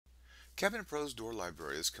Cabinet Pro's door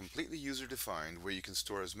library is completely user-defined where you can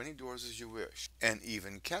store as many doors as you wish, and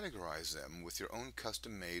even categorize them with your own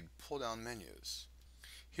custom-made pull-down menus.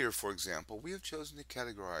 Here, for example, we have chosen to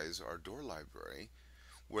categorize our door library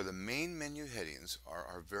where the main menu headings are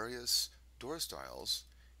our various door styles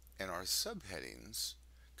and our subheadings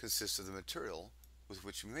consist of the material with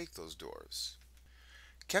which we make those doors.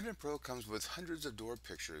 Cabinet Pro comes with hundreds of door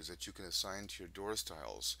pictures that you can assign to your door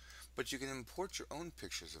styles, but you can import your own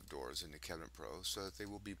pictures of doors into Cabinet Pro so that they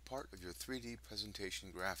will be part of your 3D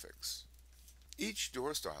presentation graphics. Each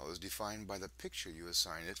door style is defined by the picture you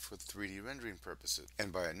assign it for 3D rendering purposes,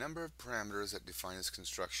 and by a number of parameters that define its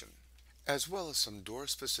construction, as well as some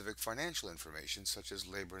door-specific financial information such as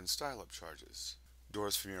labor and style-up charges.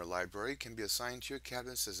 Doors from your library can be assigned to your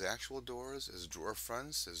cabinets as actual doors, as drawer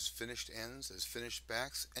fronts, as finished ends, as finished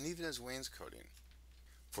backs, and even as wainscoting.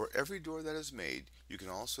 For every door that is made, you can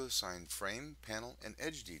also assign frame, panel, and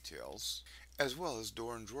edge details, as well as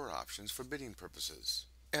door and drawer options for bidding purposes.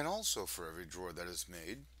 And also for every drawer that is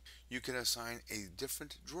made, you can assign a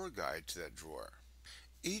different drawer guide to that drawer.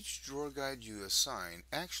 Each drawer guide you assign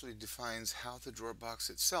actually defines how the drawer box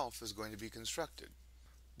itself is going to be constructed.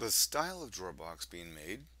 The style of drawer box being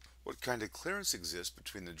made, what kind of clearance exists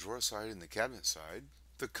between the drawer side and the cabinet side,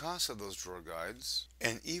 the cost of those drawer guides,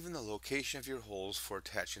 and even the location of your holes for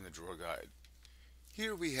attaching the drawer guide.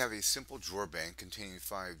 Here we have a simple drawer bank containing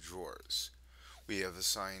 5 drawers. We have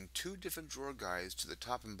assigned 2 different drawer guides to the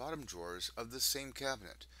top and bottom drawers of the same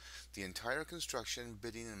cabinet. The entire construction,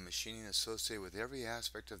 bidding, and machining associated with every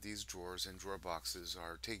aspect of these drawers and drawer boxes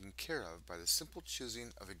are taken care of by the simple choosing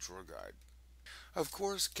of a drawer guide. Of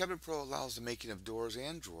course, Cabinet Pro allows the making of doors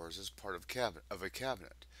and drawers as part of a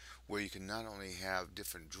cabinet, where you can not only have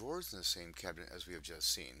different drawers in the same cabinet as we have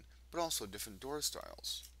just seen, but also different door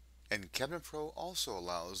styles. And Cabinet Pro also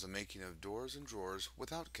allows the making of doors and drawers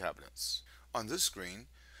without cabinets. On this screen,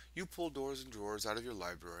 you pull doors and drawers out of your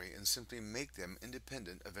library and simply make them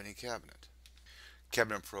independent of any cabinet.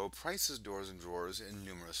 Cabinet Pro prices doors and drawers in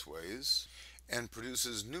numerous ways and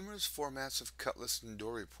produces numerous formats of cut lists and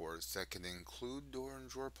door reports that can include door and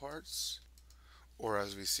drawer parts, or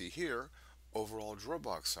as we see here, overall drawer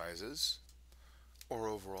box sizes, or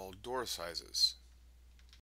overall door sizes.